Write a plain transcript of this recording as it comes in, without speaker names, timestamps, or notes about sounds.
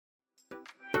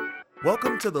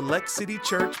Welcome to the Lex City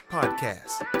Church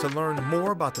podcast. To learn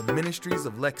more about the ministries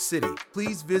of Lex City,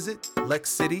 please visit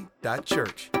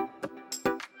lexcity.church. And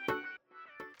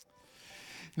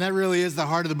that really is the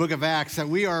heart of the book of Acts, that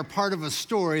we are part of a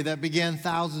story that began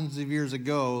thousands of years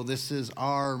ago. This is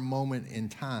our moment in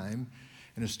time,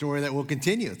 and a story that will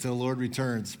continue until the Lord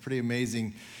returns. Pretty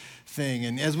amazing thing.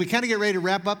 And as we kind of get ready to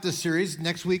wrap up this series,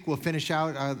 next week we'll finish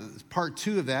out part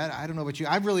 2 of that. I don't know about you.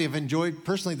 I really have enjoyed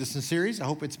personally this series. I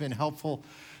hope it's been helpful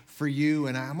for you.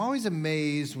 And I'm always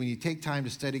amazed when you take time to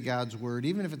study God's word,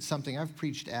 even if it's something I've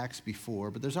preached Acts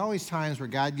before, but there's always times where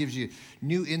God gives you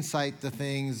new insight to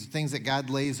things that God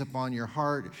lays upon your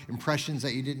heart, impressions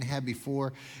that you didn't have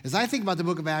before. As I think about the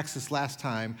book of Acts this last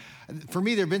time, for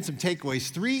me, there have been some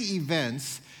takeaways, 3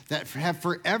 events that have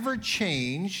forever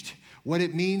changed what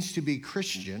it means to be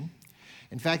Christian.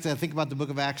 In fact, I think about the book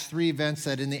of Acts, 3 events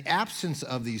that in the absence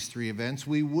of these 3 events,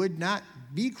 we would not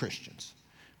be Christians.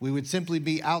 We would simply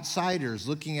be outsiders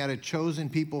looking at a chosen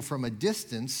people from a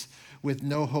distance with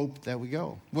no hope that we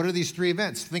go. What are these 3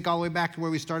 events? Think all the way back to where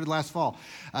we started last fall.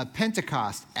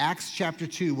 Pentecost, Acts chapter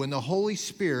 2, when the Holy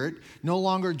Spirit no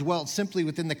longer dwelt simply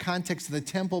within the context of the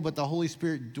temple, but the Holy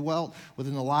Spirit dwelt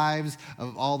within the lives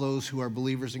of all those who are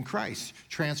believers in Christ.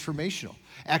 Transformational.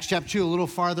 Acts chapter 2, a little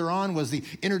farther on, was the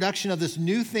introduction of this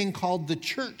new thing called the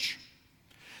church.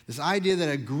 This idea that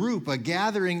a group, a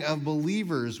gathering of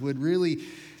believers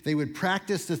they would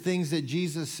practice the things that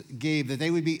Jesus gave, that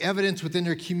they would be evidence within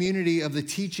their community of the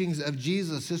teachings of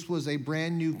Jesus. This was a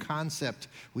brand new concept.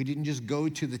 We didn't just go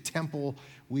to the temple,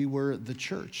 we were the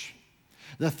church.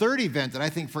 The third event that I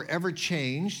think forever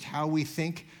changed how we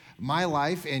think my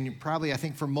life, and probably I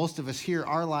think for most of us here,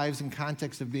 our lives in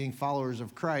context of being followers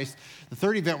of Christ. The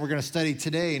third event we're going to study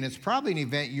today, and it's probably an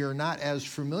event you're not as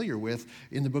familiar with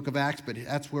in the book of Acts, but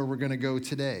that's where we're going to go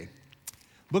today.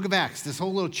 Book of Acts, this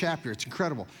whole little chapter, it's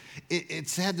incredible.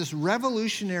 It's had this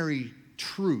revolutionary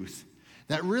truth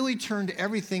that really turned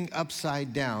everything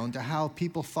upside down to how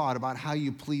people thought about how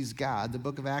you please God. The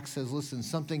book of Acts says, listen,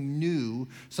 something new,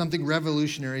 something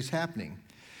revolutionary is happening.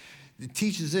 It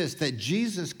teaches this, that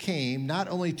Jesus came not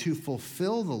only to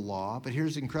fulfill the law, but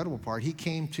here's the incredible part, he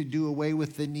came to do away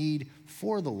with the need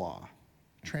for the law.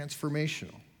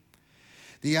 Transformational.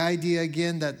 The idea,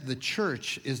 again, that the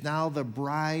church is now the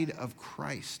bride of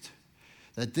Christ,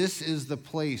 that this is the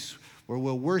place where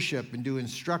we'll worship and do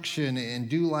instruction and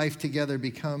do life together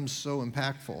becomes so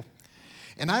impactful.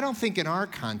 And I don't think in our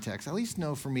context, at least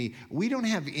no for me, we don't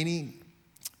have any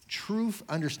true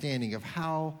understanding of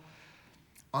how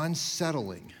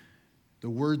unsettling the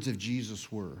words of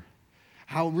Jesus were.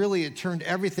 How really it turned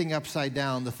everything upside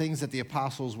down, the things that the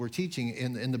apostles were teaching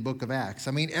in the book of Acts.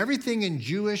 I mean, everything in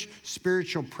Jewish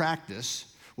spiritual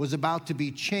practice was about to be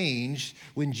changed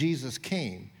when Jesus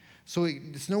came. So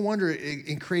it's no wonder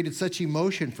it created such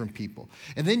emotion from people.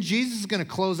 And then Jesus is going to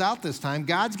close out this time.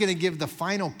 God's going to give the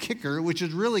final kicker, which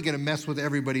is really going to mess with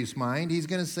everybody's mind. He's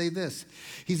going to say this.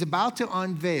 He's about to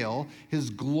unveil his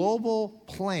global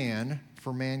plan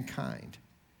for mankind.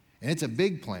 And it's a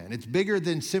big plan. It's bigger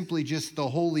than simply just the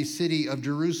holy city of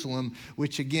Jerusalem,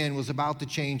 which again was about to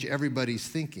change everybody's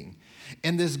thinking.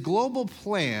 And this global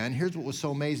plan, here's what was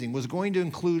so amazing, was going to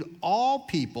include all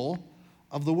people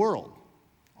of the world.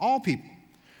 All people.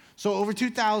 So over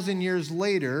 2,000 years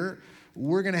later,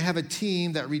 we're going to have a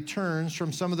team that returns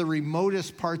from some of the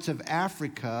remotest parts of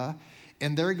Africa,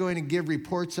 and they're going to give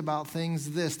reports about things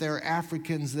there are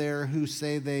Africans there who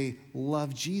say they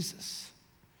love Jesus.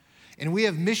 And we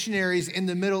have missionaries in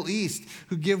the Middle East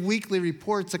who give weekly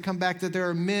reports that come back that there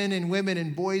are men and women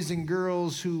and boys and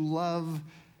girls who love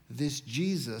this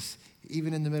Jesus,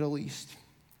 even in the Middle East.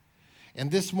 And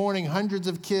this morning, hundreds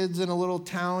of kids in a little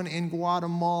town in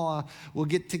Guatemala will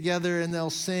get together and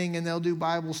they'll sing and they'll do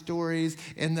Bible stories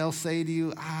and they'll say to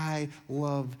you, I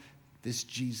love this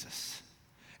Jesus.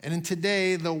 And then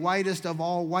today, the whitest of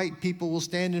all white people will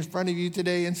stand in front of you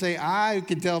today and say, I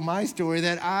can tell my story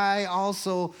that I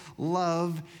also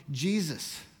love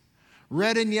Jesus.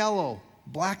 Red and yellow,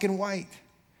 black and white,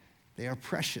 they are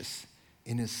precious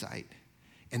in his sight.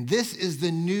 And this is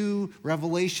the new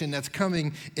revelation that's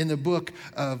coming in the book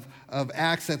of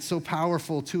Acts that's so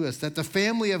powerful to us, that the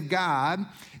family of God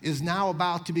is now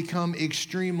about to become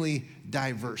extremely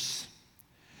diverse.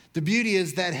 The beauty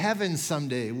is that heaven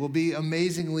someday will be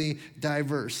amazingly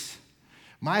diverse.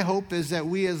 My hope is that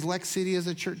we as Lex City, as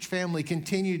a church family,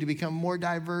 continue to become more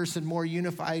diverse and more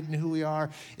unified in who we are.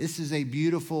 This is a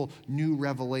beautiful new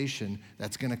revelation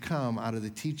that's going to come out of the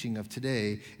teaching of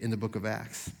today in the book of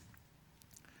Acts.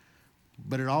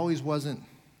 But it always wasn't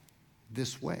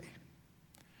this way.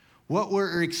 what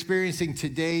we're experiencing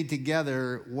today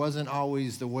together wasn't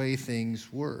always the way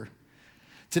things were.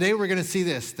 Today we're going to see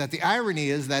this, that the irony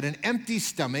is that an empty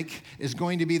stomach is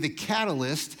going to be the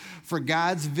catalyst for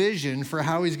God's vision for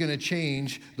how he's going to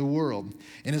change the world.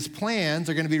 And his plans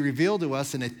are going to be revealed to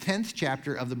us in the 10th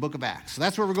chapter of the book of Acts. So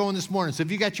that's where we're going this morning. So if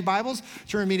you got your Bibles,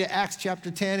 turn me to Acts chapter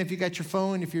 10. If you got your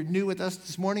phone, if you're new with us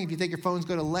this morning, if you take your phones,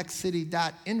 go to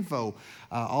lexcity.info.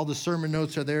 All the sermon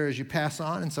notes are there as you pass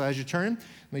on. And so as you turn,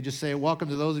 let me just say welcome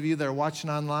to those of you that are watching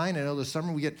online. I know this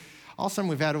summer all summer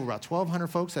we've had over about 1,200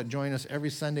 folks that join us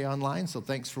every Sunday online, so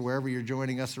thanks for wherever you're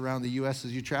joining us around the U.S.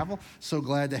 as you travel. So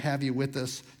glad to have you with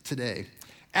us today.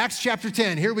 Acts chapter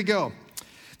 10, here we go.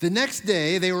 The next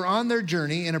day they were on their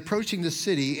journey and approaching the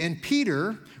city, and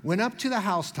Peter went up to the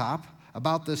housetop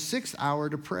about the 6th hour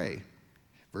to pray.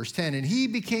 Verse 10, and he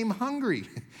became hungry,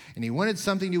 and he wanted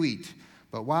something to eat.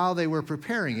 But while they were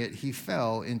preparing it, he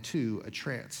fell into a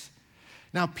trance.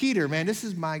 Now Peter, man, this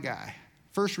is my guy.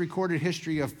 First recorded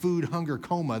history of food hunger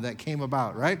coma that came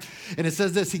about, right? And it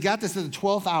says this, he got this at the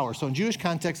 12th hour. So in Jewish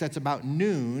context, that's about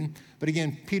noon. But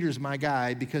again, Peter's my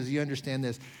guy because you understand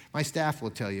this. My staff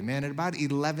will tell you, man, at about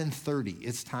 11:30,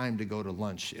 it's time to go to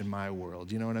lunch in my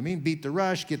world. You know what I mean? Beat the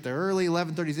rush, get there early,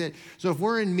 11:30 is it. So if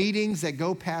we're in meetings that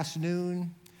go past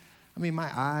noon, I mean,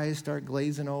 my eyes start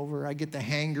glazing over. I get the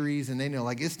hangries, and they know,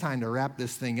 like, it's time to wrap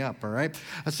this thing up, all right?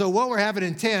 So what we're having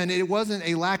in 10, it wasn't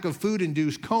a lack of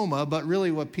food-induced coma, but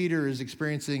really what Peter is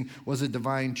experiencing was a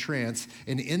divine trance.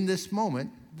 And in this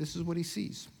moment, this is what he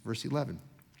sees. Verse 11.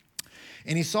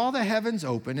 And he saw the heavens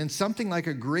open, and something like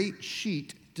a great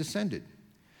sheet descended,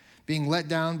 being let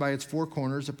down by its four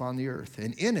corners upon the earth.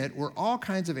 And in it were all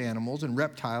kinds of animals and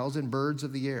reptiles and birds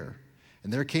of the air.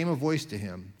 And there came a voice to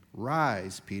him,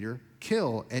 rise, Peter,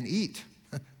 kill and eat.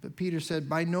 But Peter said,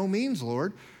 by no means,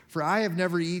 Lord, for I have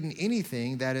never eaten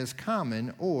anything that is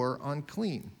common or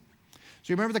unclean.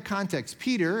 So you remember the context.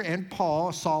 Peter and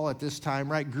Saul at this time,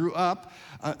 right, grew up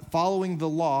following the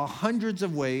law, hundreds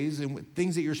of ways and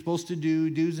things that you're supposed to do,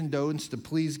 do's and don'ts to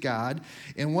please God.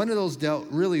 And one of those dealt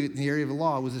really in the area of the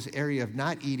law was this area of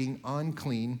not eating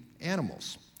unclean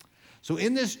animals. So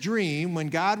in this dream, when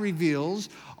God reveals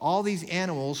all these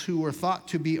animals who were thought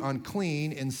to be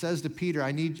unclean and says to Peter,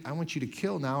 I want you to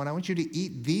kill now, and I want you to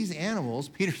eat these animals,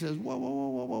 Peter says,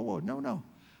 whoa, no.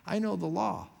 I know the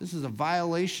law. This is a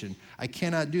violation. I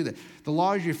cannot do that. The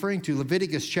law he's referring to,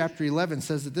 Leviticus chapter 11,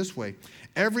 says it this way.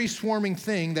 Every swarming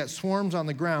thing that swarms on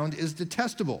the ground is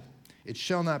detestable. It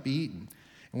shall not be eaten.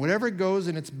 And whatever goes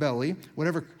in its belly,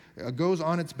 whatever goes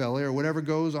on its belly, or whatever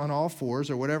goes on all fours,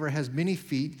 or whatever has many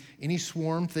feet, any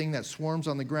swarm thing that swarms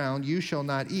on the ground, you shall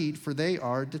not eat, for they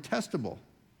are detestable.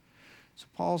 So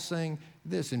Paul's saying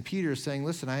this, and Peter's saying,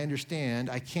 listen, I understand.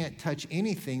 I can't touch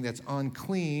anything that's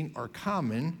unclean or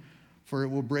common, for it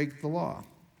will break the law.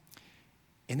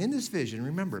 And in this vision,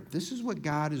 remember, this is what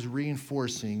God is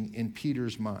reinforcing in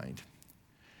Peter's mind,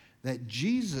 that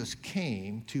Jesus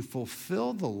came to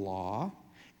fulfill the law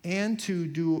and to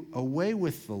do away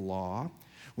with the law.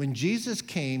 When Jesus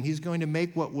came, he's going to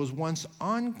make what was once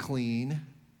unclean,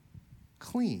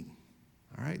 clean.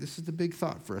 All right, this is the big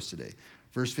thought for us today.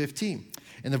 Verse 15,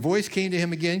 and the voice came to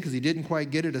him again because he didn't quite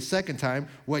get it a second time.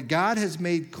 What God has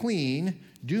made clean,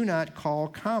 do not call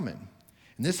common.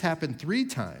 And this happened 3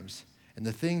 times, and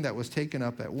the thing that was taken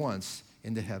up at once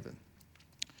into heaven.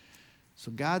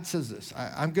 So God says this,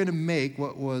 I'm going to make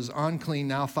what was unclean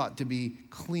now thought to be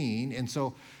clean. And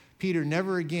so, Peter,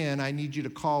 never again I need you to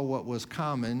call what was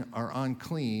common or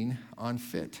unclean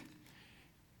unfit.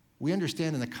 We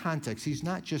understand in the context, he's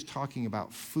not just talking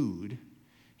about food.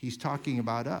 He's talking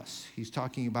about us. He's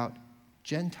talking about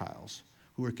Gentiles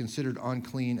who were considered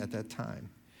unclean at that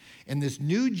time. And this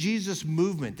new Jesus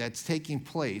movement that's taking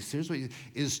place, here's what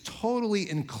is totally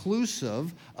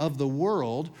inclusive of the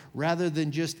world rather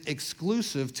than just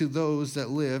exclusive to those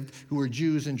that lived who were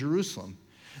Jews in Jerusalem.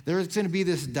 There's going to be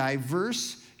this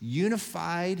diverse,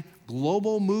 unified,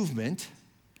 global movement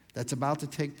that's about to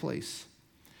take place.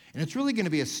 And it's really going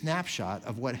to be a snapshot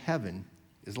of what heaven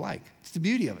is like. It's the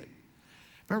beauty of it.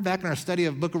 Remember back in our study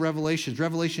of the book of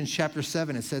Revelation chapter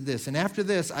 7, it said this, and after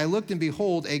this I looked and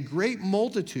behold a great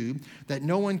multitude that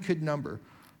no one could number,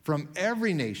 from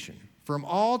every nation, from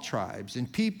all tribes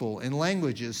and people and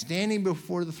languages, standing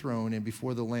before the throne and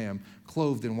before the Lamb,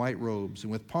 clothed in white robes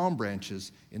and with palm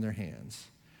branches in their hands.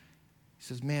 He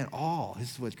says, man,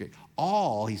 this is what's great.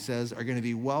 All, he says, are going to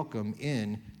be welcome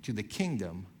in to the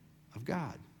kingdom of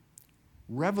God.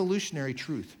 Revolutionary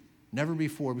truth. Never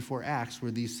before Acts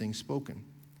were these things spoken.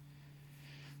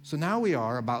 So now we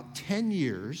are about 10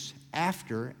 years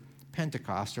after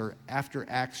Pentecost, or after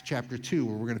Acts chapter 2,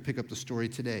 where we're going to pick up the story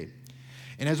today.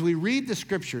 And as we read the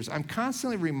scriptures, I'm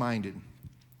constantly reminded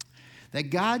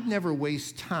that God never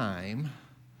wastes time,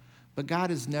 but God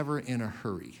is never in a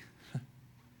hurry.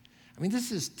 I mean,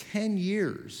 this is 10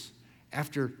 years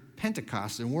after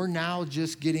Pentecost, and we're now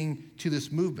just getting to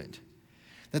this movement.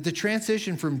 That the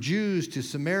transition from Jews to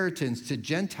Samaritans to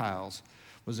Gentiles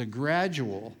was a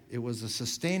gradual, it was a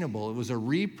sustainable, it was a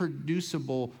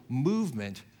reproducible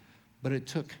movement, but it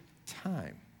took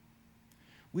time.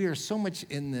 We are so much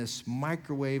in this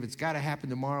microwave, it's got to happen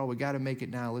tomorrow, we got to make it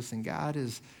now. Listen, God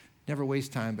is never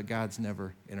wastes time, but God's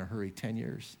never in a hurry. 10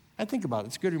 years. I think about it.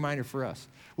 It's a good reminder for us.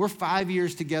 We're 5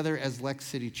 years together as Lex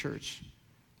City Church.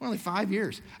 We're only 5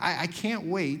 years. I can't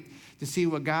wait to see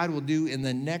what God will do in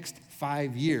the next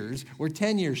 5 years or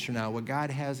 10 years from now, what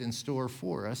God has in store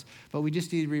for us. But we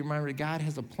just need to be reminded that God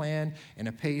has a plan and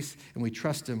a pace, and we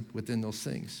trust him within those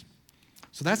things.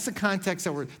 So that's the context,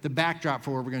 the backdrop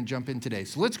for where we're going to jump in today.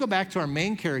 So let's go back to our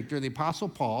main character, the Apostle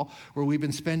Paul, where we've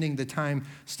been spending the time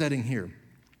studying here.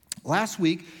 Last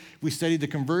week, we studied the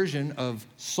conversion of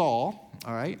Saul,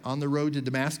 all right, on the road to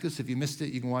Damascus. If you missed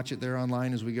it, you can watch it there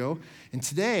online as we go. And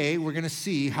today, we're going to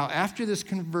see how after this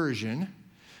conversion,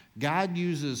 God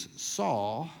uses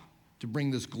Saul to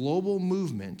bring this global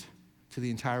movement to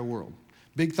the entire world.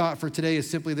 Big thought for today is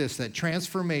simply this, that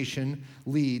transformation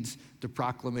leads to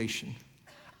proclamation.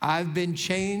 I've been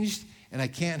changed, and I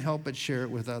can't help but share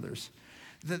it with others.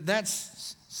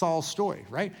 That's Saul's story,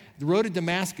 right? The road to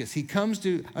Damascus, he comes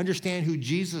to understand who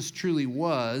Jesus truly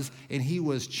was, and he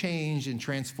was changed and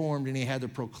transformed, and he had to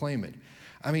proclaim it.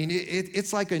 I mean,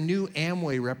 it's like a new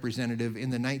Amway representative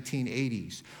in the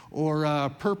 1980s,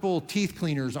 or purple teeth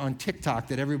cleaners on TikTok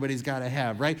that everybody's got to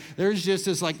have, right? There's just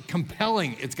this like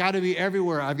compelling, it's got to be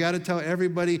everywhere. I've got to tell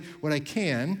everybody what I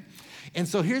can. And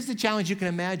so here's the challenge you can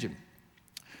imagine.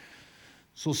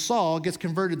 So Saul gets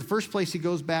converted. The first place he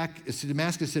goes back is to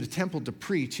Damascus at a temple to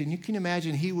preach. And you can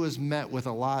imagine he was met with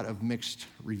a lot of mixed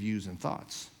reviews and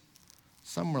thoughts.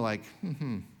 Some were like,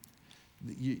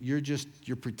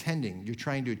 you're pretending. You're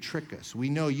trying to trick us. We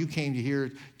know you came to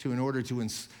here in order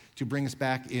to bring us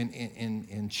back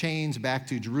in chains back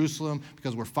to Jerusalem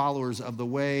because we're followers of the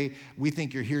way. We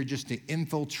think you're here just to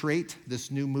infiltrate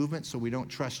this new movement, so we don't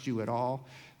trust you at all.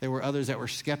 There were others that were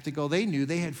skeptical. They knew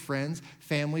they had friends,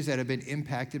 families that had been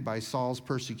impacted by Saul's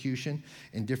persecution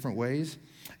in different ways.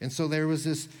 And so there was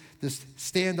this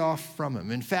standoff from him.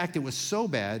 In fact, it was so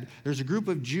bad, there's a group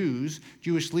of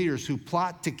Jewish leaders who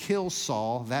plot to kill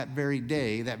Saul that very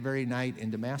day, that very night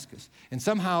in Damascus. And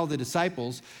somehow the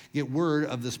disciples get word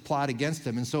of this plot against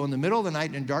him. And so in the middle of the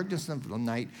night, in darkness of the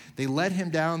night, they let him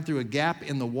down through a gap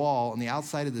in the wall on the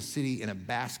outside of the city in a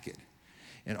basket.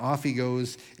 And off he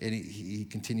goes, and he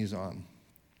continues on.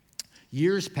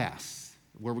 Years pass,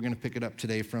 where we're going to pick it up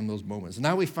today from those moments. And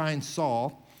now we find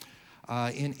Saul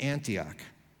in Antioch.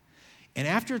 And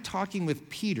after talking with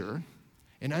Peter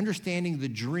and understanding the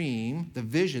dream, the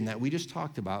vision that we just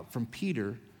talked about from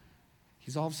Peter,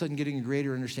 he's all of a sudden getting a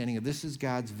greater understanding of this is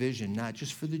God's vision, not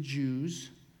just for the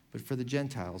Jews, but for the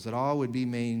Gentiles, that all would be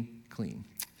made clean.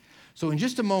 So in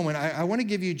just a moment, I want to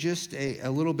give you just a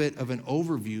little bit of an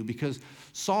overview because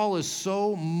Saul is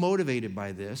so motivated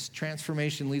by this,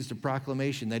 transformation leads to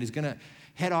proclamation, that he's going to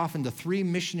head off into 3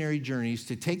 missionary journeys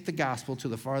to take the gospel to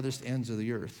the farthest ends of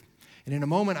the earth. And in a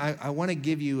moment, I want to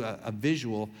give you a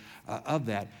visual of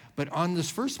that. But on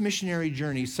this first missionary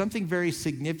journey, something very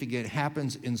significant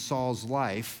happens in Saul's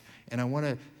life, and I want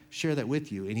to share that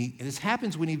with you. And this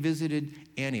happens when he visited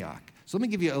Antioch. So let me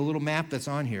give you a little map that's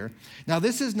on here. Now,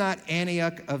 this is not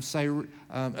Antioch of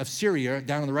Syria,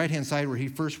 down on the right-hand side where he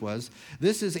first was.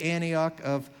 This is Antioch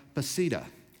of Pisidia.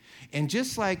 And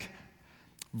just like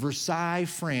Versailles,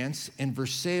 France, and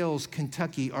Versailles,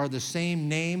 Kentucky are the same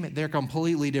name, they're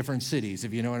completely different cities,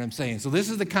 if you know what I'm saying. So this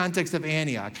is the context of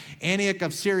Antioch. Antioch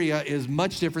of Syria is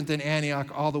much different than Antioch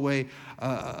all the way,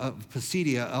 of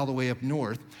Pisidia all the way up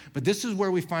north. But this is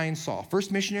where we find Saul.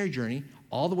 First missionary journey,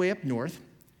 all the way up north.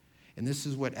 And this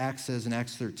is what Acts says in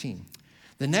Acts 13.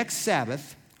 The next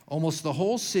Sabbath, almost the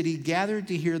whole city gathered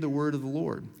to hear the word of the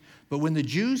Lord. But when the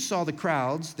Jews saw the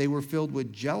crowds, they were filled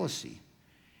with jealousy,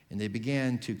 and they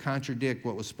began to contradict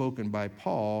what was spoken by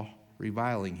Paul,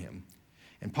 reviling him.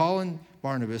 And Paul and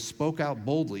Barnabas spoke out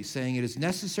boldly, saying, "It is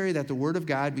necessary that the word of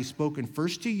God be spoken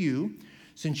first to you,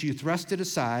 since you thrust it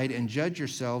aside and judge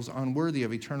yourselves unworthy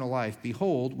of eternal life.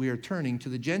 Behold, we are turning to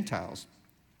the Gentiles.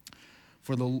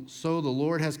 So the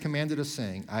Lord has commanded us,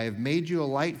 saying, I have made you a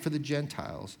light for the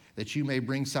Gentiles, that you may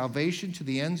bring salvation to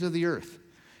the ends of the earth.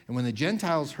 And when the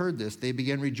Gentiles heard this, they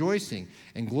began rejoicing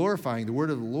and glorifying the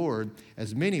word of the Lord,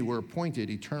 as many were appointed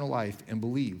eternal life and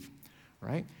believe."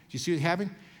 Right? Do you see what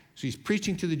happened? So he's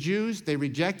preaching to the Jews. They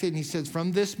reject it, and he says,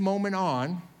 from this moment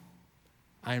on,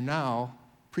 I am now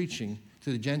preaching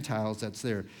to the Gentiles that's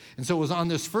there. And so it was on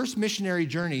this first missionary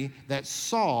journey that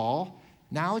Saul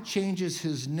now changes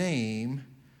his name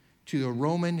to a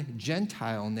Roman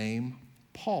Gentile name,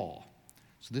 Paul.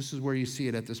 So this is where you see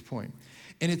it at this point.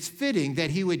 And it's fitting that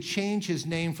he would change his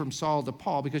name from Saul to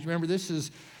Paul, because remember, this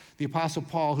is the Apostle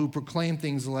Paul who proclaimed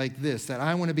things like this, that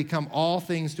I want to become all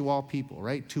things to all people,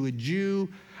 right? To a Jew,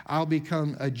 I'll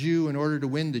become a Jew in order to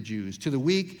win the Jews. To the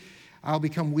weak, I'll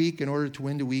become weak in order to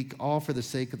win the weak, all for the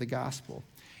sake of the gospel.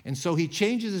 And so he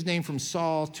changes his name from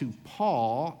Saul to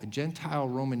Paul, a Gentile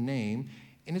Roman name,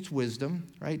 and it's wisdom,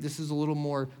 right? This is a little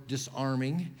more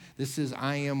disarming. This is,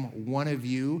 I am one of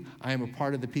you. I am a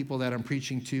part of the people that I'm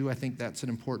preaching to. I think that's an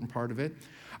important part of it.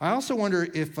 I also wonder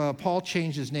if Paul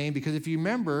changed his name, because if you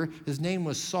remember, his name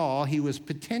was Saul. He was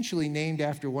potentially named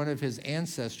after one of his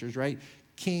ancestors, right?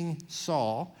 King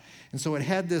Saul. And so it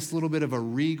had this little bit of a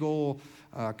regal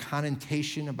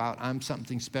connotation about I'm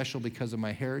something special because of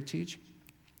my heritage.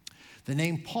 The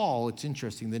name Paul, it's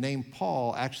interesting. The name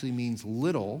Paul actually means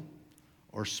little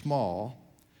or small,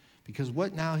 because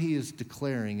what now he is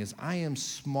declaring is I am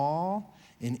small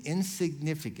and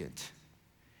insignificant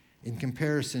in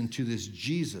comparison to this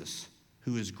Jesus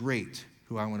who is great,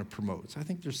 who I want to promote. So I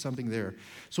think there's something there.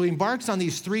 So he embarks on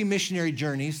these 3 missionary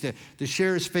journeys to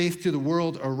share his faith to the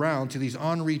world around, to these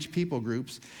unreached people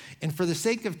groups. And for the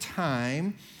sake of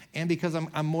time, and because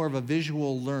I'm more of a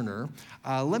visual learner,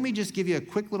 let me just give you a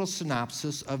quick little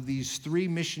synopsis of these 3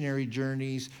 missionary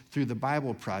journeys through the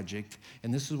Bible Project.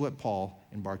 And this is what Paul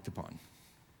embarked upon.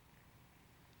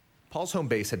 Paul's home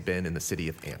base had been in the city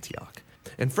of Antioch.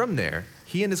 And from there,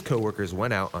 he and his co-workers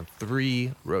went out on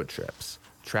 3 road trips,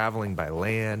 traveling by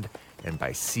land and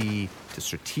by sea to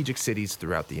strategic cities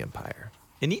throughout the empire.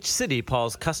 In each city,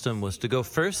 Paul's custom was to go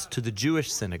first to the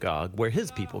Jewish synagogue where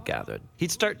his people gathered. He'd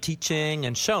start teaching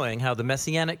and showing how the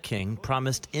Messianic king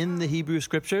promised in the Hebrew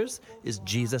scriptures is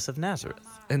Jesus of Nazareth.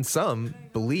 And some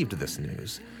believed this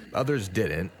news, others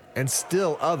didn't, and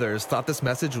still others thought this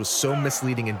message was so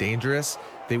misleading and dangerous,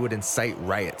 they would incite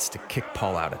riots to kick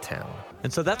Paul out of town.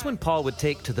 And so that's when Paul would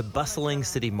take to the bustling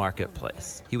city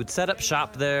marketplace. He would set up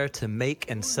shop there to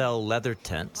make and sell leather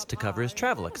tents to cover his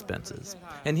travel expenses.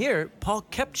 And here, Paul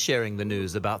kept sharing the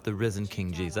news about the risen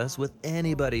King Jesus with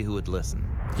anybody who would listen.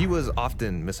 He was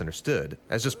often misunderstood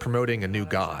as just promoting a new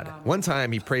god. One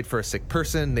time he prayed for a sick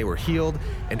person, they were healed,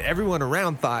 and everyone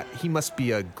around thought he must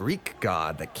be a Greek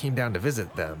god that came down to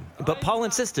visit them. But Paul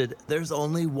insisted there's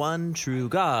only one true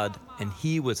God, and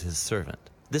he was his servant.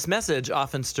 This message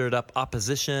often stirred up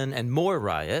opposition and more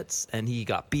riots, and he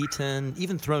got beaten,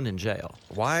 even thrown in jail.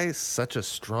 Why such a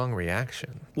strong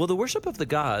reaction? Well, the worship of the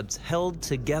gods held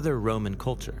together Roman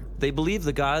culture. They believed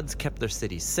the gods kept their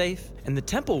cities safe, and the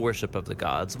temple worship of the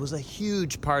gods was a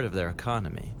huge part of their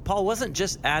economy. Paul wasn't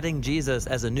just adding Jesus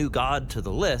as a new god to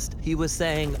the list, he was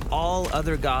saying all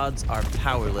other gods are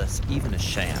powerless, even a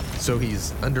sham. So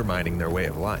he's undermining their way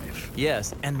of life.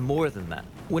 Yes, and more than that.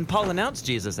 When Paul announced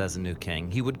Jesus as a new king,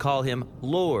 he would call him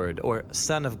Lord or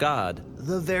Son of God,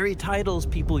 the very titles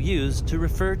people used to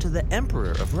refer to the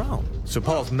emperor of Rome. So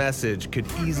Paul's message could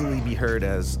easily be heard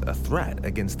as a threat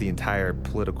against the entire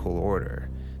political order.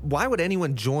 Why would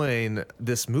anyone join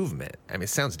this movement? I mean, it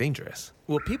sounds dangerous.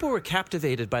 Well, people were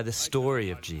captivated by the story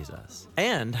of Jesus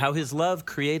and how his love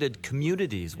created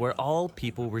communities where all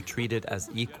people were treated as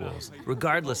equals,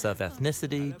 regardless of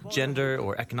ethnicity, gender,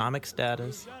 or economic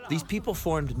status. These people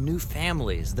formed new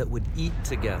families that would eat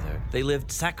together. They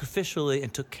lived sacrificially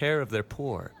and took care of their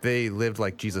poor. They lived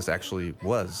like Jesus actually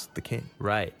was the king.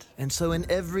 Right. And so in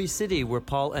every city where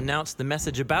Paul announced the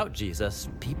message about Jesus,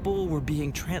 people were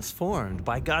being transformed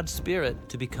by God's Spirit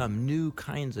to become new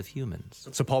kinds of humans.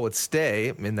 So Paul would stay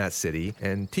in that city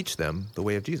and teach them the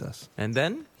way of Jesus. And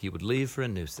then he would leave for a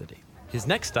new city. His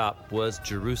next stop was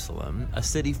Jerusalem, a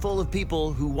city full of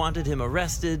people who wanted him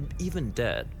arrested, even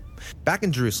dead. Back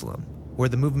in Jerusalem, where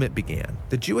the movement began,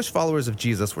 the Jewish followers of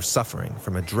Jesus were suffering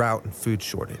from a drought and food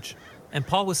shortage. And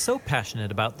Paul was so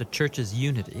passionate about the church's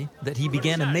unity that he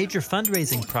began a major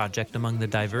fundraising project among the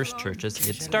diverse churches he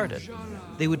had started.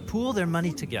 They would pool their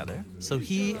money together so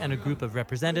he and a group of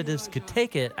representatives could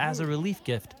take it as a relief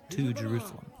gift to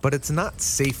Jerusalem. But it's not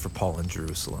safe for Paul in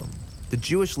Jerusalem. The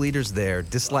Jewish leaders there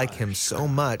dislike him so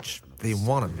much, they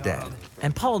want him dead.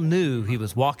 And Paul knew he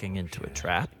was walking into a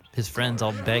trap. His friends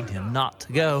all begged him not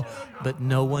to go, but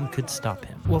no one could stop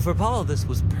him. Well, for Paul, this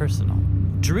was personal.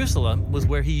 Jerusalem was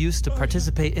where he used to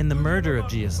participate in the murder of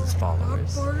Jesus'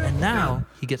 followers, and now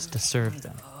he gets to serve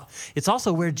them. It's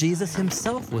also where Jesus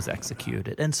himself was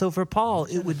executed. And so for Paul,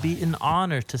 it would be an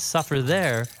honor to suffer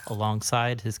there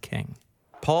alongside his king.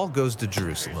 Paul goes to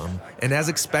Jerusalem, and as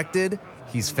expected,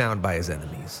 he's found by his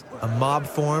enemies. A mob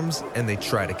forms, and they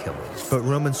try to kill him. But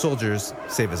Roman soldiers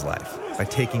save his life by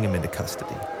taking him into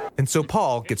custody. And so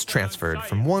Paul gets transferred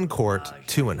from one court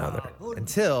to another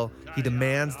until he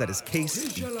demands that his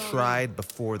case be tried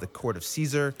before the court of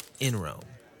Caesar in Rome.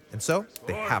 And so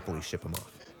they happily ship him off.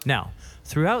 Now,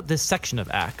 throughout this section of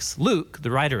Acts, Luke,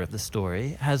 the writer of the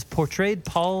story, has portrayed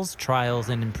Paul's trials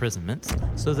and imprisonments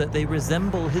so that they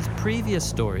resemble his previous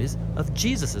stories of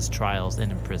Jesus' trials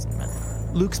and imprisonment.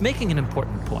 Luke's making an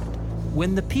important point.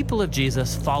 When the people of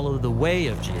Jesus follow the way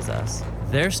of Jesus,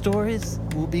 their stories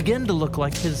will begin to look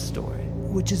like his story,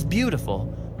 which is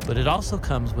beautiful, but it also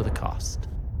comes with a cost.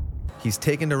 He's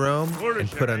taken to Rome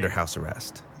and put under house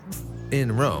arrest.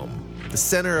 In Rome, the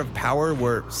center of power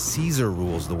where Caesar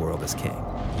rules the world as king.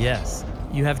 Yes,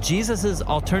 you have Jesus'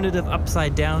 alternative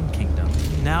upside-down kingdom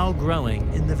now growing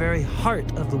in the very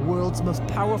heart of the world's most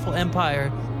powerful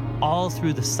empire, all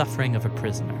through the suffering of a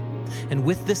prisoner. And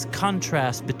with this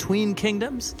contrast between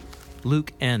kingdoms,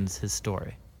 Luke ends his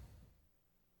story.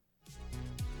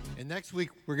 And next week,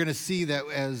 we're going to see that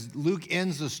as Luke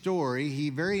ends the story, he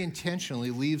very intentionally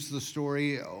leaves the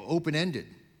story open-ended.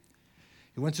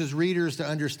 He wants his readers to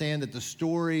understand that the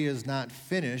story is not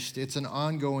finished. It's an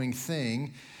ongoing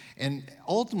thing. And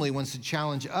ultimately wants to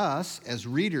challenge us as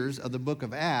readers of the book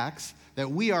of Acts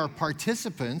that we are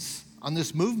participants on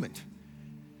this movement.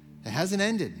 It hasn't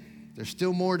ended. There's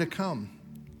still more to come.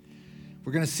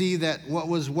 We're going to see that what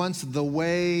was once the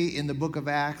way in the book of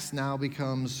Acts now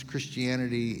becomes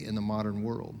Christianity in the modern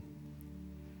world.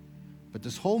 But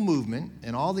this whole movement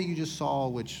and all that you just saw,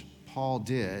 which Paul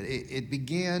did, it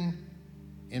began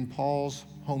in Paul's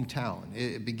hometown.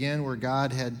 It began where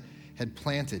God had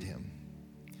planted him.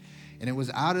 And it was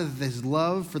out of his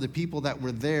love for the people that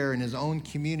were there in his own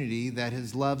community that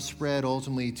his love spread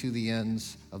ultimately to the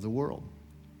ends of the world.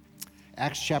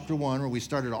 Acts chapter 1, where we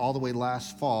started all the way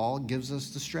last fall, gives us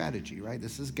the strategy, right?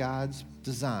 This is God's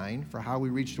design for how we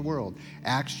reach the world.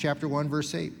 Acts chapter 1,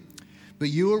 verse 8. But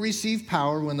you will receive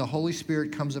power when the Holy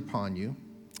Spirit comes upon you,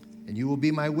 and you will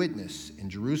be my witness in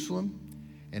Jerusalem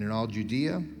and in all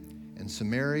Judea and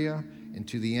Samaria and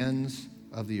to the ends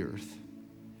of the earth.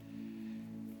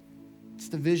 It's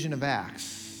the vision of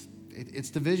Acts. It's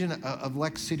the vision of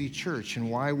Lex City Church and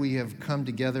why we have come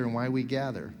together and why we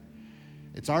gather.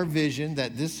 It's our vision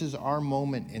that this is our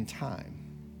moment in time,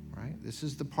 right? This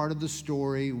is the part of the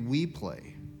story we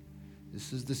play.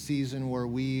 This is the season where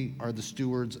we are the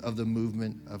stewards of the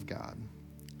movement of God.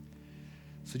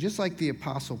 So just like the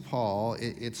Apostle Paul,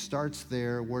 it starts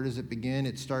there. Where does it begin?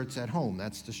 It starts at home.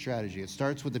 That's the strategy. It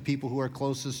starts with the people who are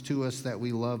closest to us that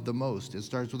we love the most. It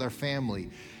starts with our family.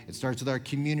 It starts with our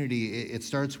community. It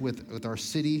starts with our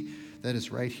city that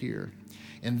is right here.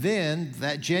 And then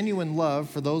that genuine love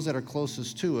for those that are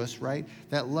closest to us, right?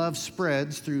 That love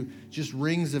spreads through just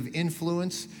rings of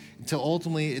influence until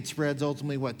ultimately it spreads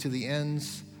what? To the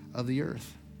ends of the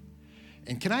earth.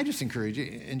 And can I just encourage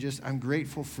you and I'm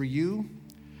grateful for you.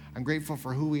 I'm grateful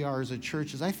for who we are as a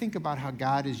church. As I think about how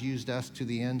God has used us to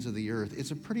the ends of the earth,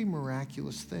 it's a pretty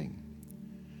miraculous thing.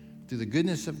 Through the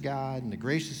goodness of God and the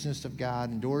graciousness of God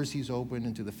and doors he's opened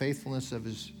and to the faithfulness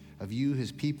of you,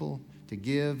 his people, to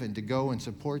give and to go and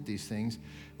support these things.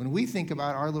 When we think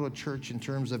about our little church in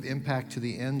terms of impact to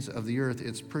the ends of the earth,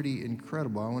 it's pretty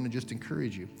incredible. I want to just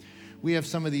encourage you. We have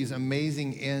some of these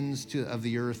amazing ends of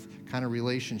the earth kind of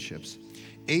relationships.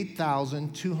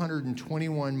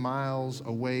 8,221 miles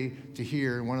away to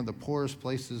here, in one of the poorest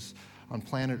places on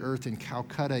planet Earth in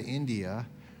Calcutta, India,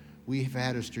 we have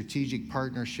had a strategic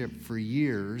partnership for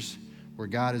years where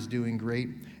God is doing great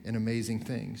and amazing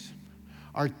things.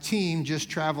 Our team just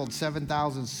traveled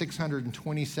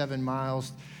 7,627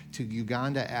 miles to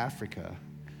Uganda, Africa,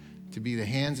 to be the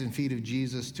hands and feet of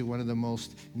Jesus to one of the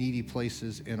most needy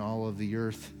places in all of the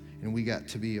earth, and we got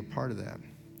to be a part of that.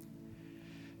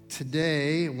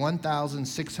 Today,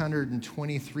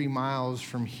 1,623 miles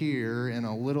from here in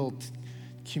a little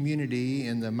community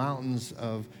in the mountains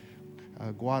of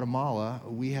Guatemala,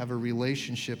 we have a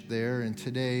relationship there, and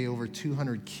today over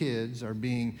 200 kids are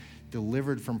being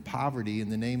delivered from poverty in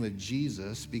the name of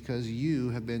Jesus because you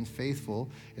have been faithful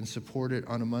and supported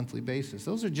on a monthly basis.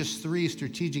 Those are just 3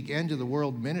 strategic end of the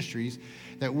world ministries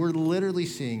that we're literally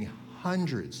seeing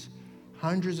hundreds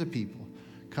of people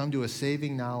come to a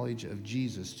saving knowledge of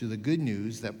Jesus, to the good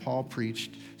news that Paul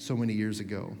preached so many years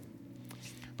ago.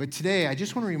 But today, I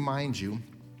just want to remind you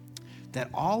that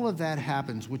all of that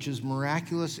happens, which is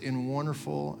miraculous and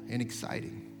wonderful and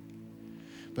exciting.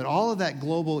 But all of that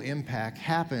global impact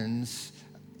happens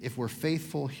if we're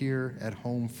faithful here at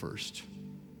home first.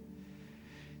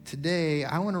 Today,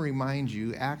 I want to remind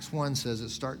you, Acts 1 says it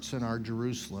starts in our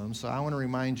Jerusalem. So I want to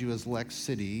remind you as Lex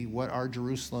City what our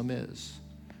Jerusalem is.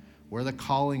 Where the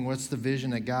calling, what's the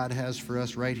vision that God has for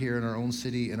us right here in our own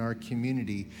city, in our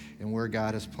community, and where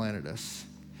God has planted us.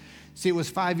 See, it was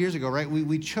 5 years ago, right?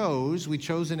 We chose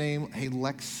the name, hey,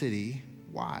 Lex City.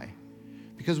 Why?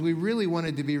 Because we really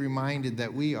wanted to be reminded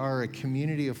that we are a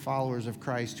community of followers of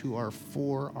Christ who are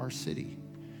for our city.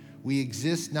 We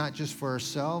exist not just for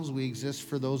ourselves, we exist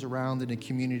for those around in the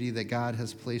community that God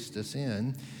has placed us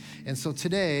in. And so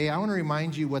today, I want to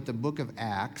remind you what the book of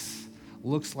Acts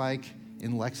looks like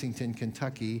in Lexington,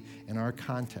 Kentucky, in our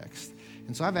context.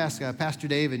 And so I've asked Pastor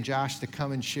Dave and Josh to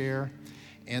come and share.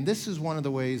 And this is one of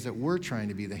the ways that we're trying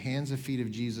to be the hands and feet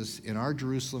of Jesus in our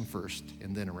Jerusalem first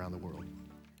and then around the world.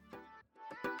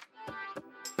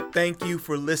 Thank you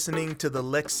for listening to the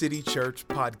Lex City Church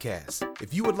podcast.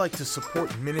 If you would like to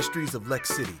support ministries of Lex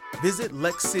City, visit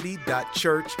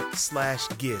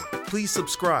lexcity.church/give. Please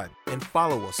subscribe and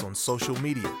follow us on social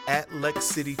media at Lex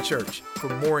City Church for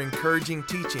more encouraging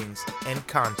teachings and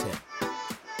content.